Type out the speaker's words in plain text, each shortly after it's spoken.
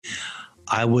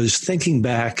I was thinking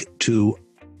back to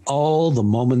all the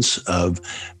moments of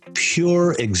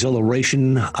pure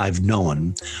exhilaration I've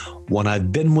known when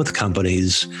I've been with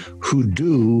companies who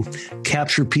do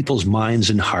capture people's minds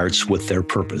and hearts with their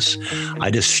purpose. I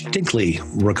distinctly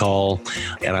recall,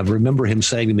 and I remember him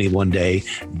saying to me one day,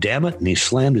 "Damn it," and he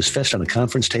slammed his fist on a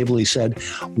conference table. He said,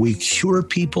 "We cure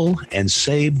people and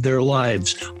save their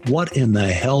lives. What in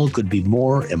the hell could be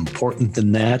more important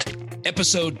than that?"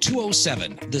 Episode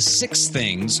 207, the 6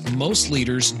 things most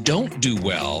leaders don't do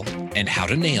well and how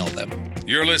to nail them.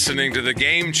 You're listening to The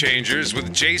Game Changers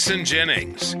with Jason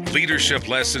Jennings. Leadership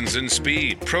lessons in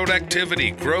speed,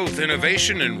 productivity, growth,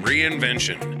 innovation, and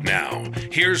reinvention. Now,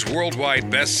 here's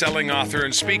worldwide best-selling author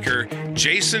and speaker,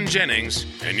 Jason Jennings,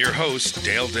 and your host,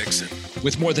 Dale Dixon.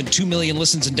 With more than 2 million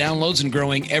listens and downloads and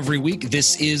growing every week,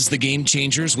 this is The Game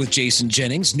Changers with Jason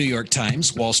Jennings, New York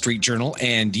Times, Wall Street Journal,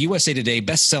 and USA Today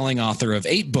best-selling author of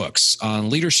 8 books on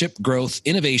leadership, growth,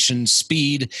 innovation,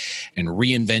 speed, and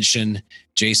reinvention.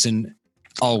 Jason,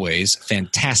 always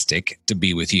fantastic to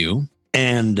be with you.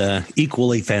 And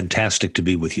equally fantastic to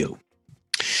be with you.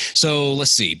 So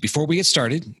let's see. Before we get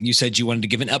started, you said you wanted to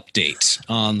give an update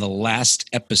on the last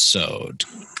episode.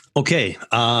 Okay,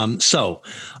 so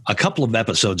a couple of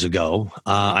episodes ago,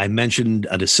 I mentioned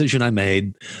a decision I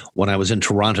made when I was in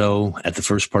Toronto at the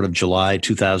first part of July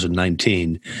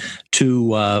 2019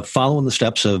 to follow in the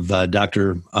steps of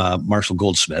Dr. Marshall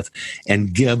Goldsmith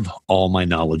and give all my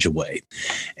knowledge away.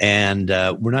 And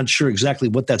we're not sure exactly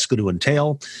what that's going to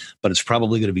entail, but it's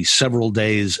probably going to be several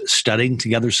days studying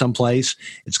together someplace.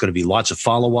 It's going to be lots of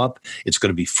follow-up. It's going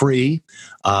to be free.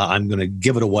 I'm going to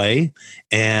give it away,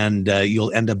 and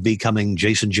you'll end up becoming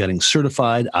Jason Jennings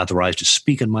certified, authorized to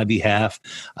speak on my behalf,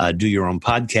 do your own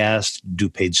podcast, do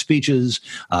paid speeches,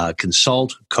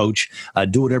 consult, coach,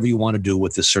 do whatever you want to do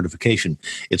with this certification.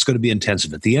 It's going to be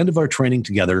intensive. At the end of our training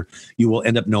together, you will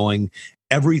end up knowing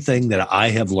everything that I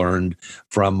have learned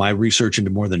from my research into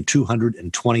more than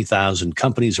 220,000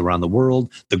 companies around the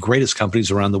world, the greatest companies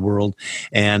around the world,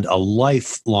 and a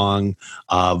lifelong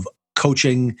of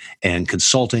coaching and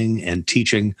consulting and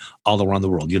teaching all around the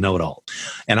world. You know it all.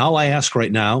 And all I ask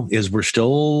right now is we're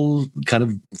still kind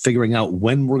of figuring out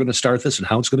when we're going to start this and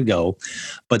how it's going to go,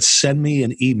 but send me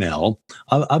an email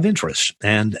of interest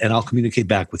and I'll communicate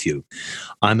back with you.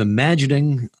 I'm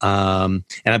imagining, and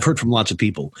I've heard from lots of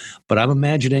people, but I'm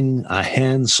imagining a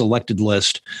hand-selected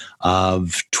list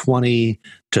of 20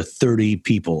 to 30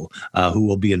 people who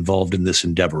will be involved in this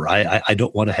endeavor. I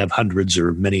don't want to have hundreds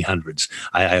or many hundreds.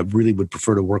 I really would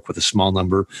prefer to work with a small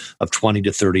number of 20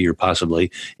 to 30 or possibly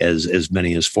as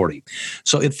many as 40.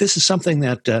 So if this is something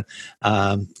that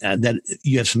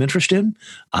you have some interest in,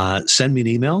 send me an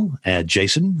email at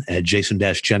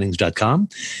jason-jennings.com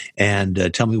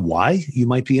and tell me why you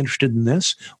might be interested in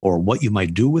this or what you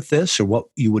might do with this or what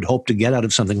you would hope to get out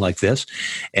of something like this.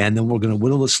 And then we're going to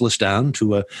whittle this list down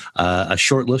to a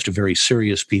short list of very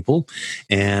serious people.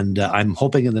 And I'm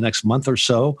hoping in the next month or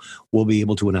so, we'll be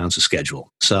able to announce a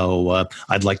schedule. So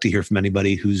I'd like to hear from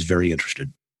anybody who's very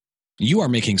interested. You are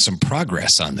making some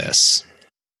progress on this.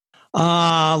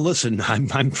 Listen,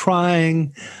 I'm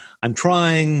trying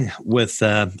with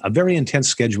a very intense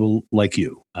schedule like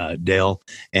you, Dale.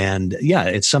 And yeah,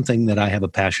 it's something that I have a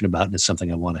passion about and it's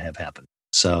something I want to have happen.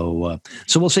 So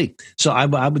we'll see. So I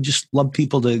would just love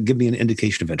people to give me an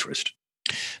indication of interest.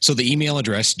 So the email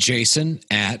address,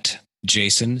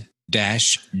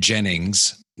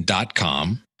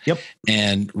 jason@jason-jennings.com. Yep.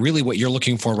 And really what you're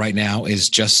looking for right now is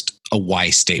just a why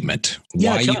statement.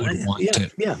 Why you would want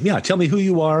to. Yeah. Tell me who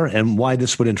you are and why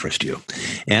this would interest you.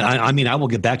 And I mean, I will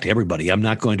get back to everybody. I'm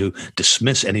not going to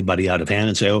dismiss anybody out of hand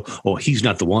and say, oh, he's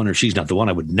not the one or she's not the one.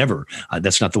 I would never.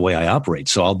 That's not the way I operate.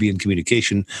 So I'll be in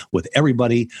communication with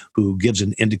everybody who gives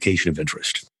an indication of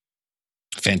interest.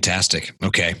 Fantastic.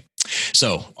 Okay.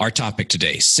 So our topic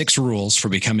today, 6 rules for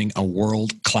becoming a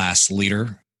world-class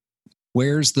leader.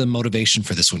 Where's the motivation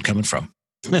for this one coming from?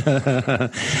 One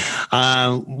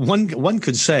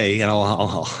could say, and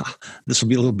this will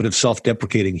be a little bit of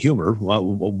self-deprecating humor.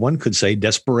 One could say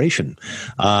desperation.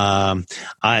 This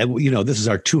is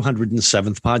our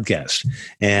 207th podcast,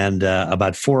 and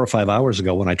about 4 or 5 hours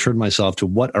ago, when I turned myself to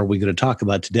what are we going to talk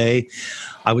about today,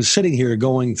 I was sitting here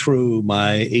going through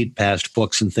my 8 past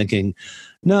books and thinking,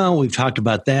 no, we've talked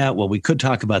about that. Well, we could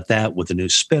talk about that with a new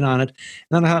spin on it. And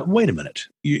then I thought, wait a minute,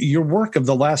 your work of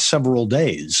the last several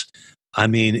days,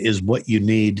 is what you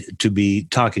need to be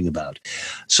talking about.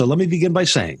 So let me begin by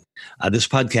saying this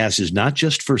podcast is not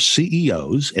just for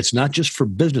CEOs. It's not just for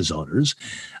business owners.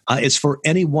 It's for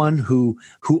anyone who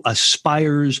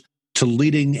aspires to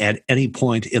leading at any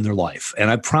point in their life. And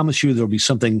I promise you there'll be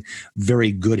something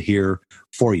very good here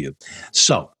for you.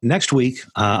 So next week,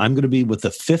 I'm going to be with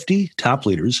the 50 top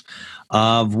leaders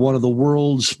of one of the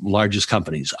world's largest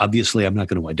companies. Obviously, I'm not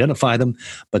going to identify them,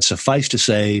 but suffice to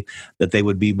say that they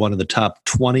would be one of the top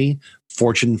 20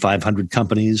 Fortune 500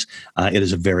 companies. It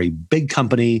is a very big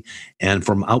company, and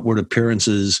from outward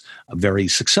appearances, a very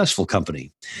successful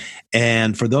company.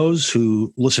 And for those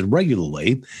who listen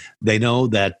regularly, they know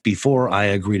that before I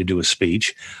agree to do a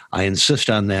speech, I insist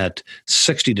on that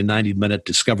 60 to 90-minute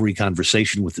discovery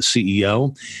conversation with the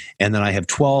CEO, and then I have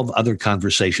 12 other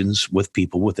conversations with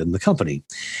people within the company.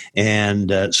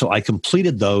 And so I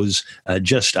completed those.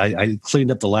 I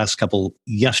cleaned up the last couple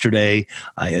yesterday.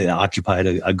 I occupied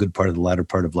a good part of the latter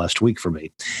part of last week for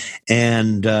me.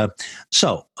 And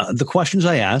so the questions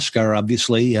I ask are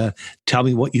obviously, tell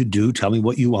me what you do, tell me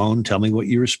what you own, tell me what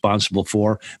you're responsible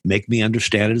for, make me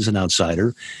understand it as an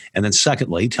outsider. And then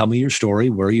secondly, tell me your story.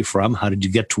 Where are you from? How did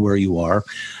you get to where you are?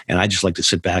 And I just like to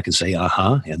sit back and say,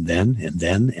 and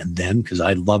then, because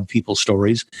I love people's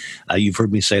stories. You've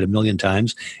heard me say it a million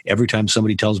times. Every time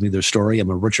somebody tells me their story,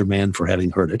 I'm a richer man for having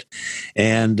heard it.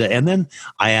 And then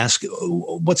I ask,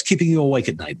 what's keeping you awake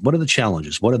at night? What are the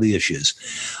challenges? What are the issues?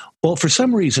 Well, for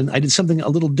some reason, I did something a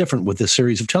little different with this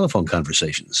series of telephone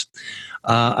conversations.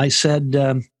 I said,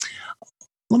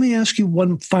 let me ask you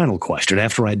one final question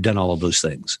after I'd done all of those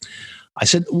things. I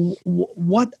said,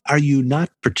 what are you not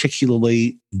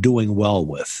particularly doing well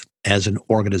with as an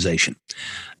organization?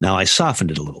 Now, I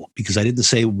softened it a little because I didn't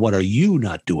say, what are you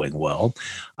not doing well?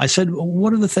 I said,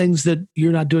 what are the things that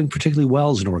you're not doing particularly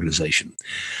well as an organization?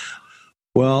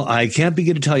 Well, I can't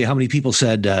begin to tell you how many people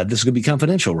said, this is going to be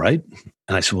confidential, right?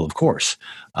 And I said, well, of course.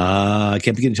 I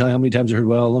can't begin to tell you how many times I heard,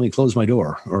 well, let me close my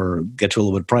door or get to a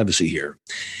little bit of privacy here.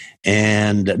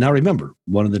 And now remember,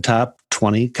 one of the top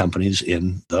 20 companies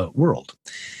in the world.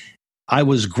 I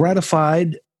was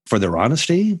gratified for their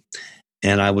honesty,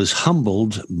 and I was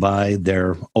humbled by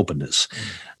their openness.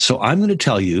 So I'm going to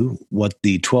tell you what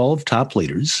the 12 top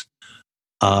leaders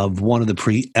of one of the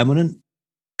preeminent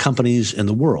companies in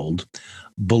the world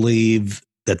believe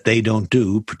that they don't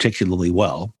do particularly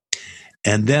well.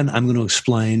 And then I'm going to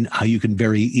explain how you can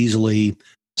very easily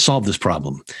solve this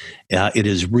problem. It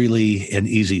is really an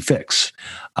easy fix.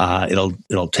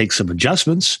 It'll take some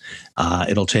adjustments.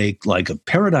 It'll take like a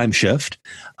paradigm shift.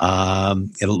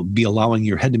 It'll be allowing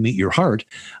your head to meet your heart,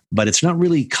 but it's not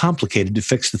really complicated to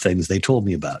fix the things they told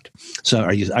me about. So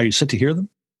are you set to hear them?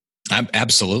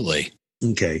 Absolutely.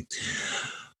 Okay.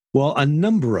 Well, a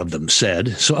number of them said,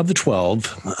 so of the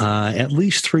 12, at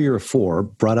least 3 or 4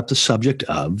 brought up the subject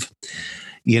of,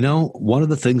 one of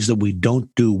the things that we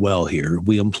don't do well here,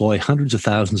 we employ hundreds of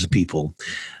thousands of people,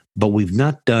 but we've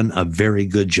not done a very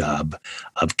good job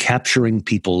of capturing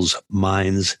people's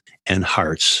minds and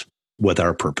hearts with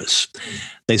our purpose.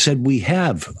 They said, we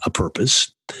have a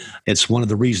purpose. It's one of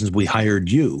the reasons we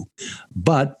hired you,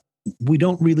 but we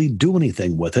don't really do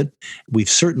anything with it. We've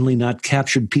certainly not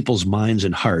captured people's minds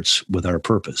and hearts with our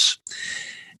purpose.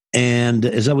 And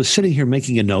as I was sitting here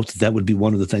making a note that would be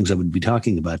one of the things I would be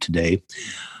talking about today,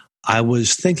 I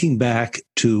was thinking back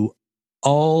to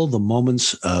all the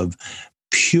moments of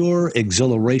pure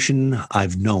exhilaration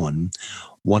I've known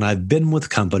when I've been with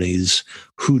companies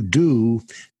who do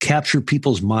capture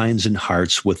people's minds and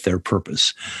hearts with their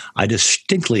purpose. I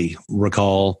distinctly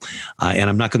recall, and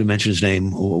I'm not going to mention his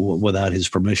name without his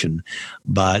permission,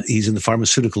 but he's in the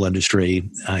pharmaceutical industry.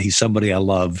 He's somebody I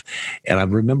love. And I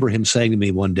remember him saying to me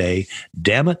one day,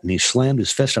 damn it, and he slammed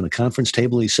his fist on a conference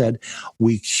table. He said,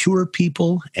 we cure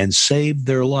people and save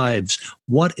their lives.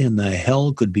 What in the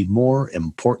hell could be more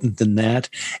important than that?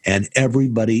 And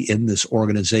everybody in this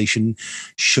organization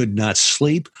should not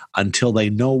sleep until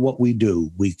they know what we do.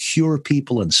 We cure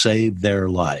people and save their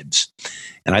lives.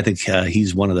 And I think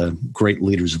he's one of the great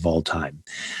leaders of all time.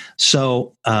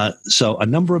 So a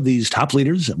number of these top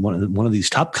leaders, one of these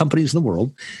top companies in the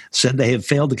world, said they have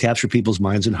failed to capture people's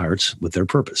minds and hearts with their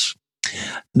purpose.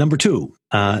 Number 2,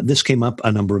 this came up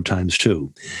a number of times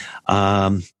too.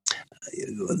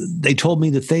 They told me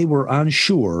that they were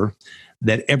unsure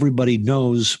that everybody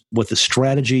knows what the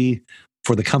strategy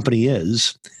for the company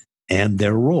is and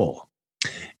their role.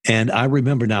 And I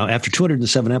remember now, after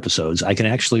 207 episodes, I can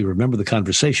actually remember the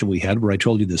conversation we had where I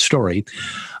told you this story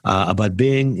about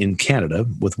being in Canada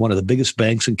with one of the biggest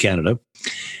banks in Canada.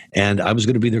 And I was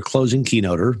going to be their closing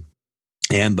keynoter.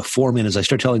 And before me, and as I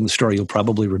start telling the story, you'll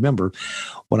probably remember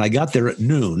when I got there at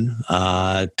noon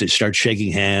to start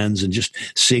shaking hands and just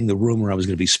seeing the room where I was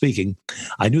going to be speaking,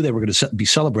 I knew they were going to be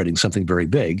celebrating something very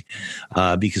big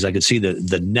because I could see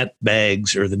the net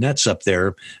bags or the nets up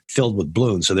there filled with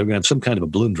balloons. So they were going to have some kind of a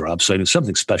balloon drop. So I knew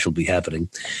something special would be happening.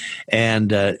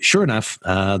 And sure enough,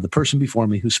 the person before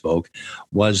me who spoke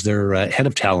was their head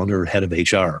of talent or head of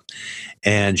HR.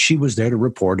 And she was there to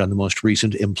report on the most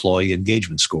recent employee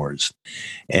engagement scores.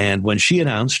 And when she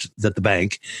announced that the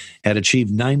bank had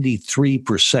achieved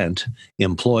 93%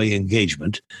 employee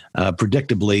engagement,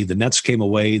 predictably, the nets came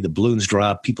away, the balloons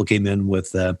dropped, people came in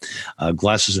with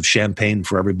glasses of champagne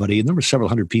for everybody, and there were several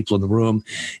hundred people in the room,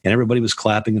 and everybody was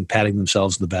clapping and patting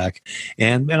themselves in the back.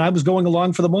 And I was going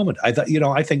along for the moment. I thought,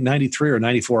 I think 93 or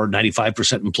 94 or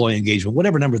 95% employee engagement,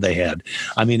 whatever number they had,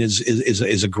 I mean,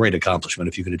 is a great accomplishment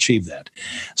if you could achieve that.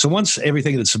 So once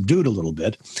everything had subdued a little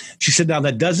bit, she said, now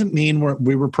that doesn't mean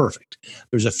we were perfect.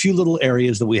 There's a few little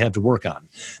areas that we have to work on.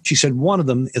 She said, one of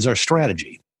them is our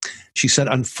strategy. She said,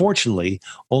 unfortunately,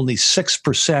 only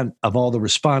 6% of all the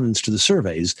respondents to the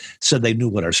surveys said they knew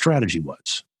what our strategy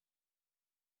was.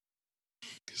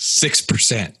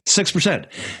 6%. 6%.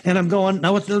 And I'm going,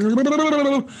 now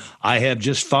I have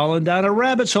just fallen down a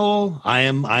rabbit's hole.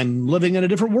 I'm living in a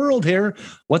different world here.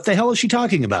 What the hell is she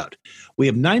talking about? We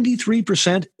have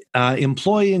 93%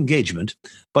 employee engagement,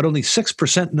 but only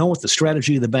 6% know what the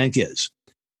strategy of the bank is.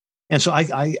 And so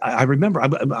I remember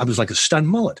I was like a stunned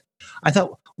mullet. I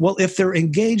thought, well, if they're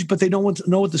engaged, but they don't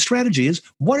know what the strategy is,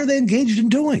 what are they engaged in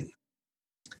doing?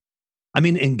 I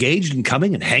mean, engaged in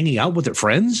coming and hanging out with their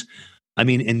friends? I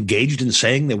mean, engaged in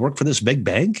saying they work for this big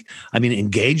bank? I mean,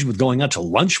 engaged with going out to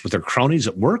lunch with their cronies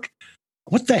at work?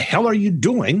 What the hell are you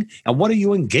doing? And what are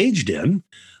you engaged in?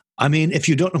 I mean, if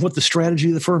you don't know what the strategy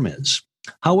of the firm is.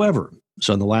 However,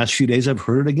 so in the last few days, I've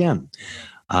heard it again.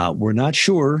 We're not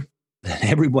sure that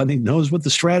everybody knows what the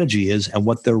strategy is and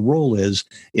what their role is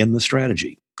in the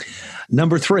strategy.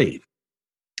 Number 3,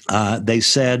 they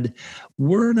said,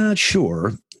 we're not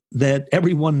sure that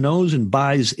everyone knows and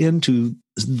buys into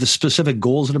the specific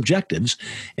goals and objectives.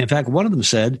 In fact, one of them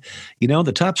said,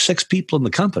 the top 6 people in the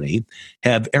company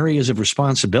have areas of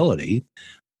responsibility.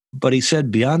 But he said,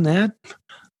 beyond that,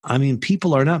 I mean,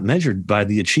 people are not measured by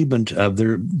the achievement of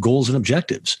their goals and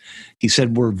objectives. He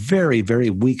said, we're very, very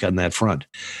weak on that front.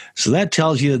 So that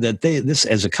tells you that this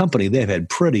as a company, they've had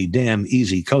pretty damn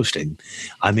easy coasting.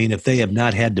 I mean, if they have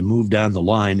not had to move down the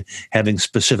line having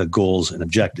specific goals and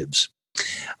objectives.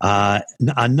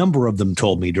 A number of them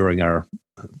told me during our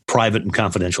private and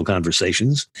confidential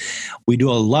conversations, we do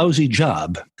a lousy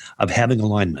job of having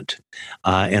alignment.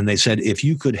 And they said, if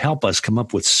you could help us come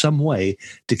up with some way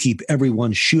to keep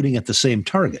everyone shooting at the same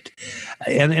target.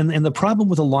 And the problem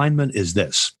with alignment is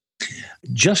this.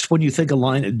 Just when you think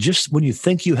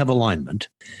you have alignment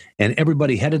and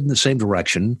everybody headed in the same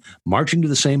direction, marching to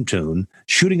the same tune,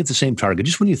 shooting at the same target,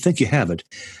 just when you think you have it,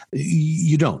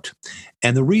 you don't.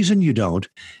 And the reason you don't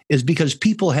is because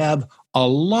people have a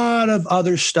lot of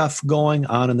other stuff going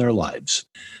on in their lives.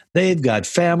 They've got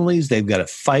families. They've got to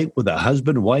fight with a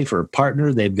husband, wife, or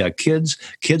partner. They've got kids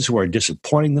who are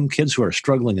disappointing them, kids who are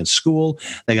struggling at school.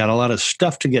 They got a lot of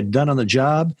stuff to get done on the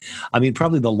job. I mean,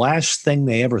 probably the last thing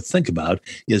they ever think about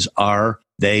is, are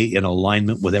they in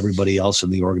alignment with everybody else in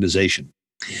the organization?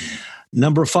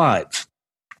 Number 5,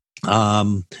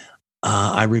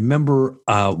 I remember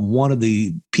one of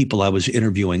the people I was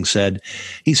interviewing said,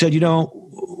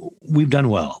 we've done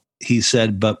well. He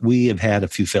said, but we have had a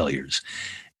few failures.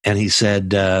 And he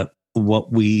said,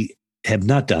 what we have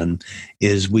not done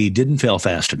is we didn't fail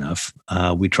fast enough.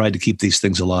 We tried to keep these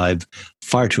things alive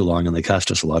far too long, and they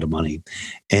cost us a lot of money.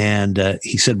 And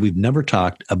he said, we've never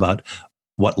talked about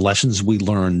what lessons we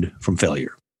learned from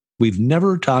failure. We've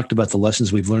never talked about the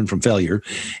lessons we've learned from failure,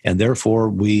 and therefore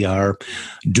we are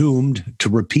doomed to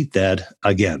repeat that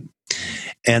again.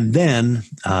 And then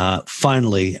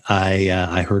finally,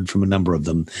 I heard from a number of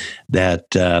them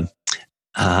that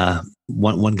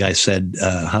one guy said,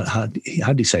 how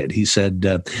did he say it? He said,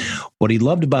 what he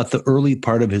loved about the early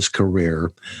part of his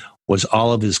career was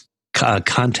all of his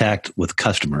contact with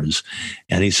customers.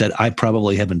 And he said, I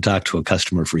probably haven't talked to a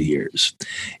customer for years.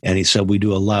 And he said, we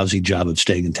do a lousy job of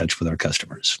staying in touch with our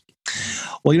customers.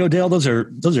 Well, Dale, those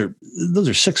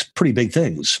are 6 pretty big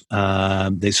things.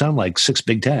 They sound like 6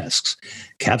 big tasks: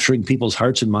 capturing people's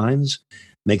hearts and minds,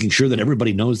 making sure that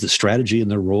everybody knows the strategy and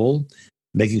their role,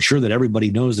 making sure that everybody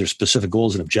knows their specific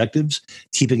goals and objectives,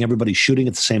 keeping everybody shooting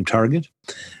at the same target,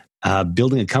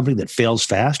 building a company that fails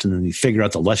fast, and then you figure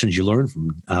out the lessons you learned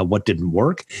from what didn't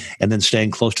work, and then staying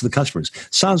close to the customers.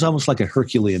 Sounds almost like a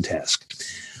Herculean task.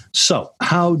 So,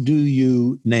 how do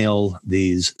you nail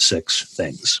these 6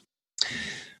 things?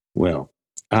 Well,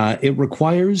 it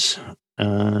requires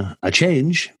a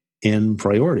change in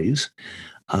priorities,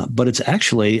 but it's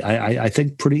actually, I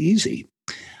think, pretty easy.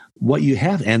 What you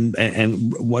have,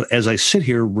 and what, as I sit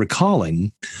here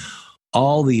recalling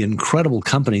all the incredible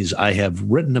companies I have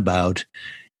written about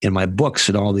in my books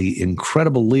and all the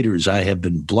incredible leaders I have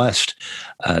been blessed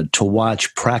to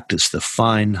watch practice the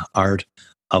fine art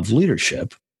of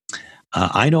leadership,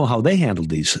 I know how they handled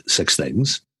these 6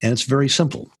 things, and it's very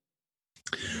simple.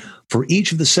 For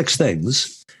each of the 6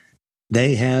 things,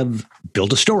 they have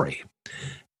built a story.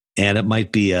 And it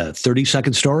might be a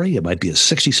 30-second story. It might be a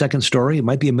 60-second story. It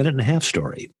might be a minute and a half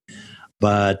story.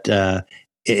 But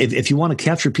if you want to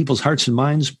capture people's hearts and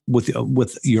minds with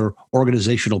your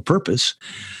organizational purpose,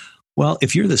 well,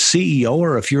 if you're the CEO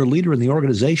or if you're a leader in the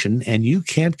organization and you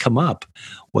can't come up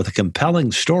with a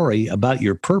compelling story about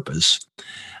your purpose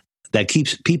that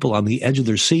keeps people on the edge of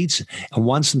their seats and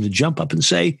wants them to jump up and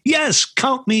say, yes,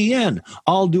 count me in.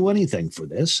 I'll do anything for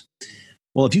this.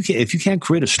 Well, if you can't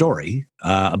create a story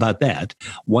about that,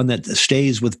 one that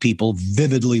stays with people,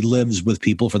 vividly lives with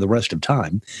people for the rest of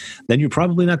time, then you're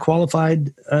probably not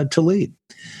qualified to lead.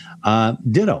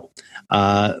 Ditto,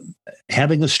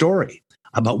 having a story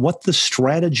about what the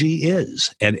strategy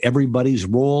is and everybody's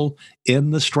role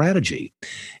in the strategy,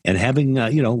 and having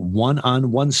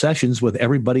one-on-one sessions with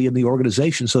everybody in the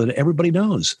organization so that everybody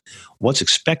knows what's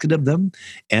expected of them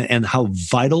and how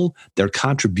vital their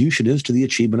contribution is to the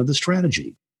achievement of the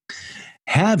strategy.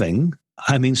 Having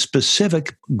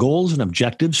specific goals and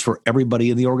objectives for everybody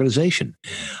in the organization.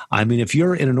 If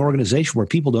you're in an organization where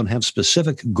people don't have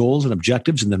specific goals and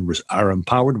objectives and then are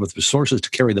empowered with resources to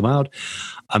carry them out,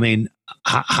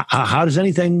 how does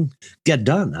anything get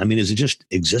done? Is it just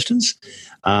existence?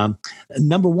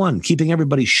 Number one, keeping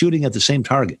everybody shooting at the same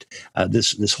target.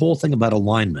 This whole thing about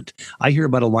alignment. I hear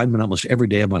about alignment almost every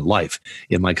day of my life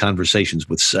in my conversations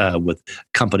with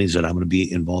companies that I'm going to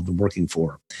be involved in working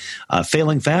for.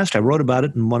 Failing fast, I wrote about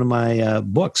it in one of my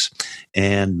books.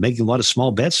 And making a lot of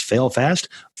small bets, fail fast,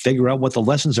 figure out what the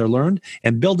lessons are learned,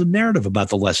 and build a narrative about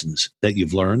the lessons that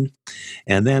you've learned,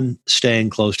 and then staying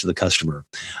close to the customer.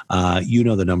 You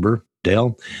know the number,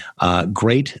 Dale.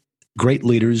 Great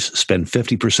leaders spend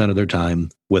 50% of their time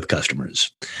with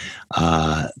customers.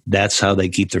 That's how they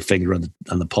keep their finger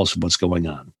on the pulse of what's going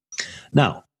on.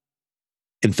 Now,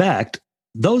 in fact,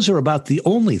 those are about the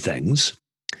only things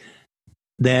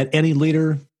that any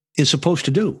leader is supposed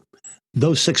to do.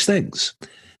 Those 6 things.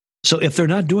 So if they're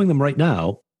not doing them right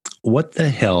now, what the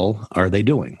hell are they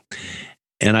doing?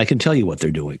 And I can tell you what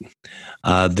they're doing.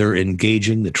 They're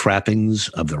engaging the trappings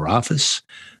of their office.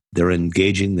 They're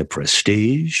engaging the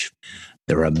prestige.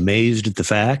 They're amazed at the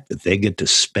fact that they get to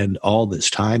spend all this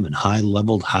time in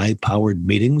high-leveled, high-powered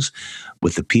meetings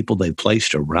with the people they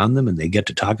placed around them, and they get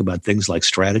to talk about things like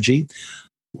strategy.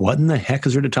 What in the heck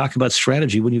is there to talk about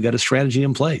strategy when you've got a strategy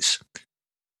in place?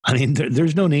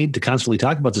 There's no need to constantly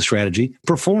talk about the strategy.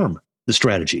 Perform the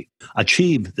strategy.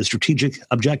 Achieve the strategic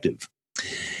objective.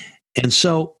 And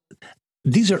so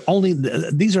these are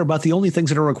about the only things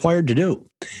that are required to do.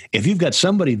 If you've got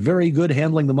somebody very good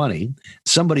handling the money,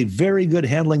 somebody very good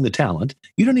handling the talent,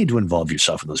 you don't need to involve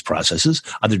yourself in those processes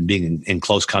other than being in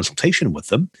close consultation with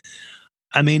them.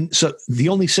 So the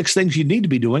only 6 things you need to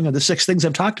be doing are the 6 things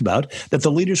I've talked about that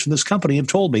the leaders from this company have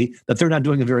told me that they're not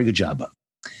doing a very good job of.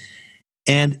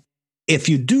 And if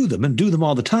you do them and do them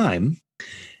all the time,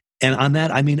 and on that,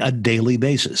 I mean a daily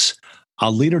basis, a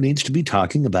leader needs to be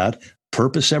talking about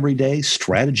purpose every day,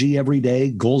 strategy every day,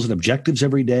 goals and objectives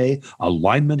every day,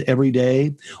 alignment every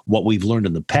day, what we've learned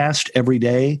in the past every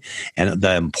day, and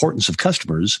the importance of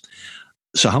customers.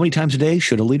 So how many times a day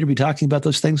should a leader be talking about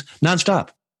those things? Nonstop.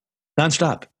 Those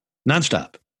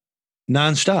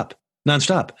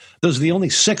are the only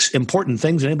 6 important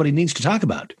things that anybody needs to talk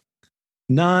about.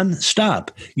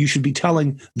 Non-stop. You should be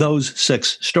telling those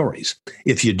 6 stories.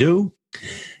 If you do,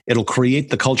 it'll create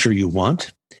the culture you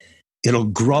want. It'll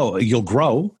grow. You'll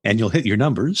grow and you'll hit your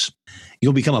numbers.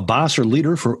 You'll become a boss or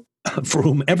leader for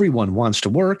whom everyone wants to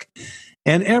work,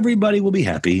 and everybody will be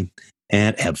happy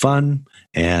and have fun,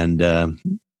 and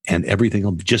everything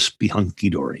will just be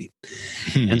hunky-dory.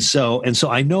 And so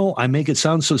I know I make it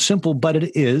sound so simple, but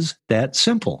it is that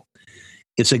simple.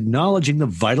 It's acknowledging the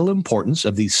vital importance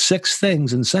of these 6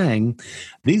 things and saying,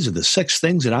 these are the 6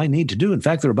 things that I need to do. In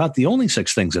fact, they're about the only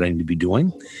 6 things that I need to be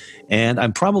doing. And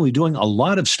I'm probably doing a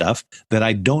lot of stuff that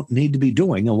I don't need to be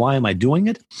doing. And why am I doing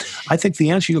it? I think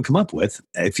the answer you'll come up with,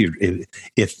 if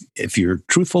you're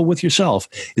truthful with yourself,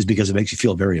 is because it makes you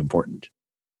feel very important.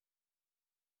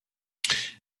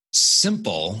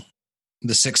 Simple,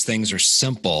 the 6 things are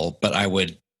simple, but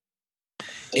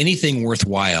anything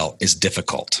worthwhile is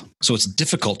difficult. So it's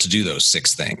difficult to do those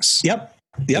 6 things. Yep.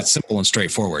 It's simple and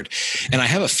straightforward. And I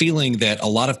have a feeling that a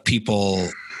lot of people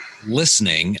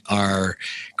listening are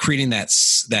creating that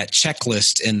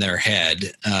checklist in their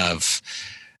head of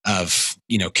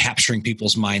capturing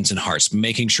people's minds and hearts,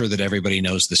 making sure that everybody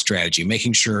knows the strategy,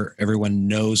 making sure everyone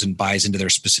knows and buys into their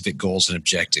specific goals and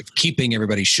objective, keeping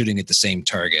everybody shooting at the same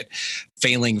target,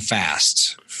 failing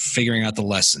fast, figuring out the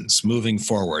lessons, moving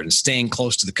forward, and staying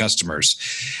close to the customers.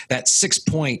 That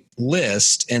 6-point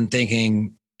list and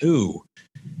thinking, ooh,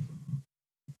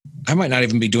 I might not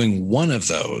even be doing one of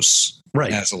those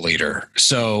as a leader.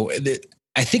 So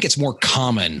I think it's more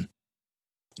common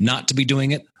not to be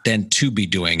doing it than to be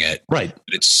doing it. Right.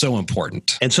 But it's so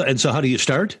important. And so how do you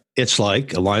start? It's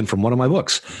like a line from one of my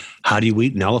books. How do you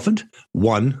eat an elephant?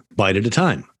 One bite at a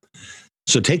time.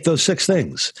 So take those 6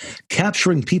 things,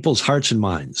 capturing people's hearts and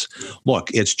minds. Look,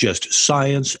 it's just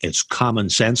science. It's common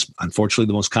sense. Unfortunately,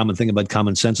 the most common thing about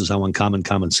common sense is how uncommon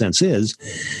common sense is,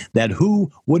 that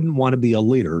who wouldn't want to be a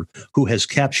leader who has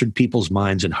captured people's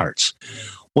minds and hearts?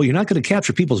 Well, you're not going to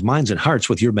capture people's minds and hearts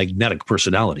with your magnetic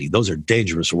personality. Those are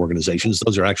dangerous organizations.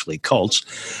 Those are actually cults.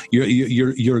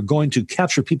 You're going to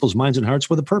capture people's minds and hearts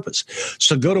with a purpose.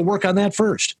 So go to work on that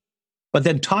first. But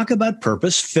then talk about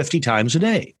purpose 50 times a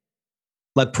day.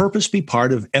 Let purpose be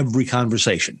part of every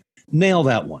conversation. Nail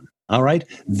that one. All right.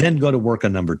 Then go to work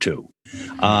on number 2.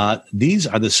 These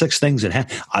are the 6 things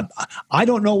that I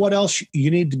don't know what else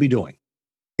you need to be doing.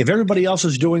 If everybody else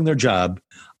is doing their job,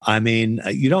 I mean,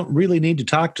 you don't really need to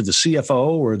talk to the CFO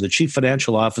or the chief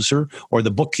financial officer or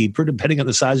the bookkeeper, depending on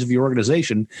the size of your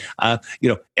organization,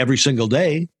 every single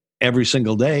day,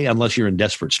 unless you're in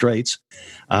desperate straits.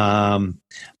 I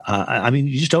mean,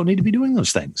 you just don't need to be doing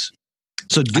those things.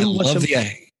 So I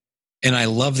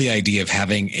love the idea of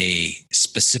having a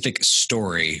specific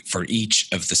story for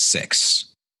each of the 6.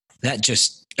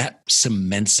 That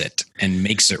cements it and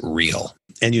makes it real.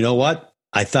 And you know what?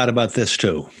 I thought about this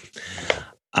too.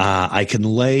 I can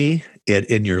lay it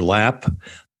in your lap,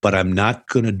 but I'm not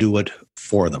going to do it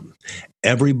for them.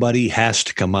 Everybody has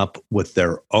to come up with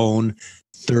their own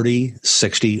 30,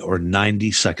 60, or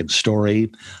 90-second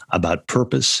story about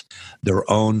purpose, their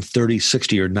own 30,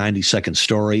 60, or 90-second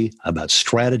story about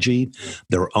strategy,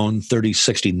 their own 30,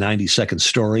 60, 90-second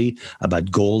story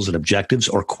about goals and objectives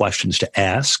or questions to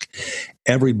ask.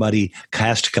 Everybody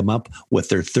has to come up with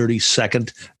their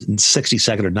 30-second,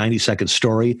 60-second, or 90-second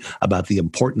story about the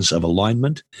importance of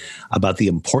alignment, about the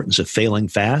importance of failing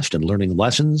fast and learning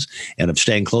lessons, and of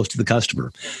staying close to the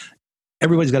customer.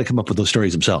 Everybody's got to come up with those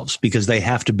stories themselves because they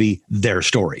have to be their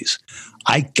stories.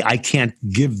 I can't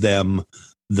give them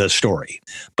the story,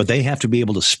 but they have to be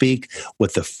able to speak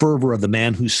with the fervor of the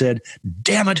man who said,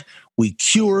 "Damn it, we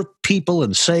cure people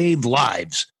and save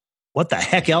lives. What the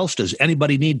heck else does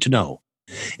anybody need to know?"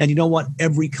 And you know what?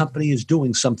 Every company is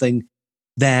doing something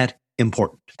that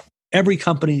important. Every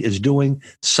company is doing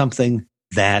something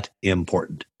that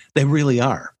important. They really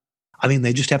are. I mean,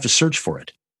 they just have to search for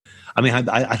it. I mean, I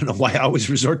don't know why I always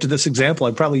resort to this example.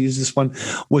 I've probably used this one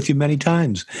with you many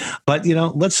times. But,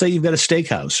 let's say you've got a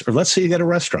steakhouse or let's say you got a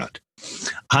restaurant.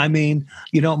 I mean,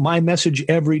 my message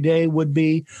every day would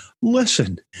be,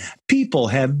 listen, people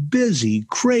have busy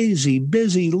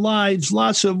lives,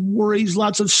 lots of worries,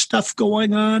 lots of stuff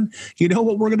going on. You know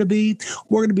what we're going to be?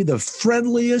 We're going to be the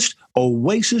friendliest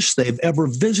oasis they've ever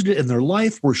visited in their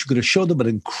life. We're going to show them an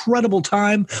incredible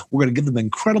time. We're going to give them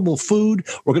incredible food.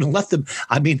 We're going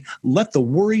to let the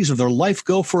worries of their life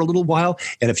go for a little while.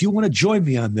 And if you want to join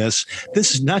me on this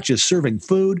is not just serving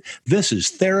food. This is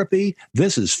therapy.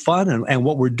 This is fun. And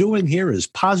what we're doing here is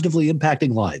positively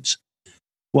impacting lives.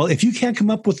 Well, if you can't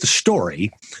come up with the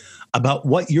story about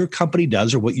what your company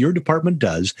does or what your department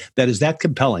does that is that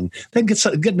compelling, then get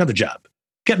another job.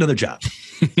 Get another job.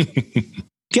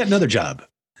 Get another job.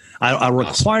 A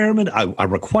requirement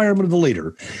of the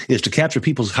leader is to capture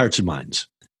people's hearts and minds,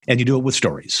 and you do it with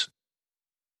stories.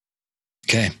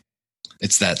 Okay,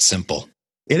 it's that simple.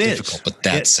 It difficult, is,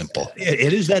 but simple.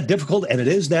 It is that difficult, and it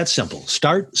is that simple.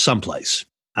 Start someplace.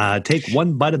 Take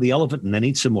one bite of the elephant, and then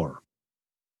eat some more.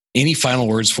 Any final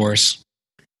words for us?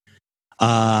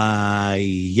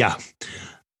 Yeah.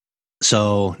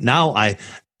 So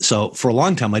for a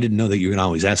long time, I didn't know that you were going to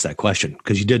always ask that question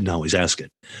because you didn't always ask it.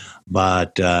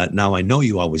 But now I know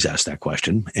you always ask that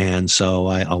question. And so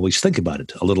I always think about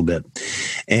it a little bit.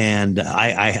 And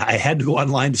I had to go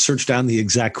online to search down the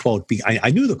exact quote. I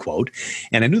knew the quote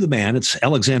and I knew the man. It's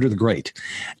Alexander the Great.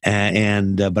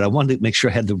 But I wanted to make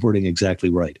sure I had the wording exactly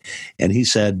right. And he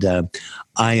said,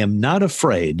 I am not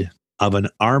afraid of an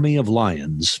army of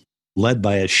lions led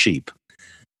by a sheep,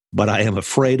 but I am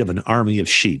afraid of an army of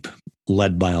sheep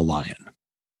led by a lion.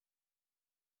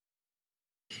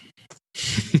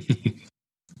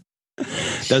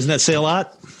 Doesn't that say a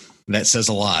lot? That says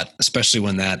a lot, especially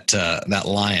when that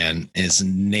lion is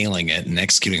nailing it and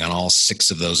executing on all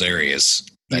 6 of those areas.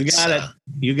 You got it.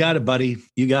 You got it, buddy.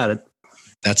 You got it.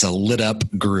 That's a lit up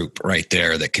group right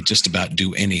there that could just about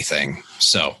do anything.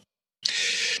 So,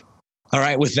 all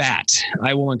right, with that,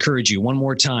 I will encourage you one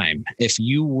more time. If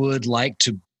you would like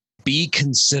to be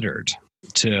considered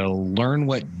to learn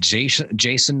what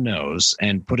Jason knows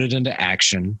and put it into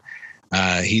action,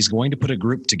 he's going to put a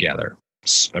group together,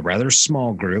 a rather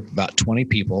small group, about 20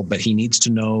 people, but he needs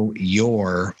to know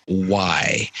your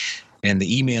why. And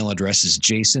the email address is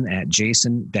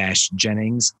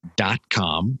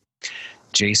jason@jason-jennings.com.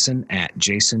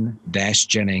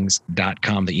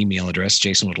 jason@jason-jennings.com, the email address.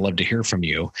 Jason would love to hear from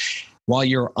you. While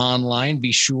you're online,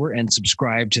 be sure and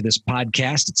subscribe to this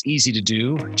podcast. It's easy to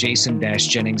do,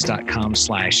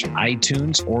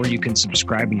 jason-jennings.com/iTunes, or you can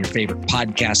subscribe in your favorite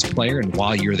podcast player. And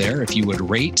while you're there, if you would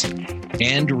rate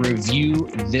and review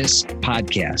this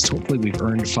podcast, hopefully we've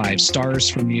earned 5 stars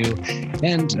from you,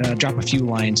 and drop a few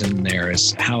lines in there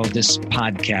as how this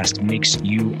podcast makes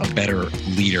you a better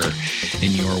leader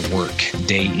in your work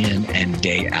day in and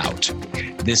day out.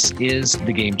 This is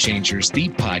The Game Changers, the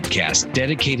podcast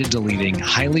dedicated to leading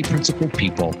highly principled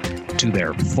people to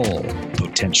their full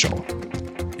potential.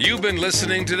 You've been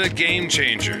listening to The Game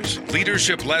Changers,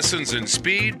 leadership lessons in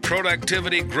speed,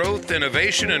 productivity, growth,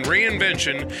 innovation, and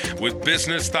reinvention with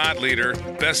business thought leader,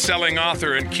 best-selling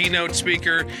author, and keynote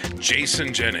speaker,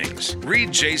 Jason Jennings.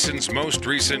 Read Jason's most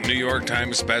recent New York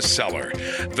Times bestseller,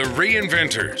 The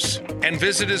Reinventors, and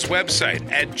visit his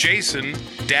website at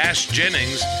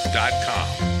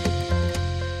jason-jennings.com.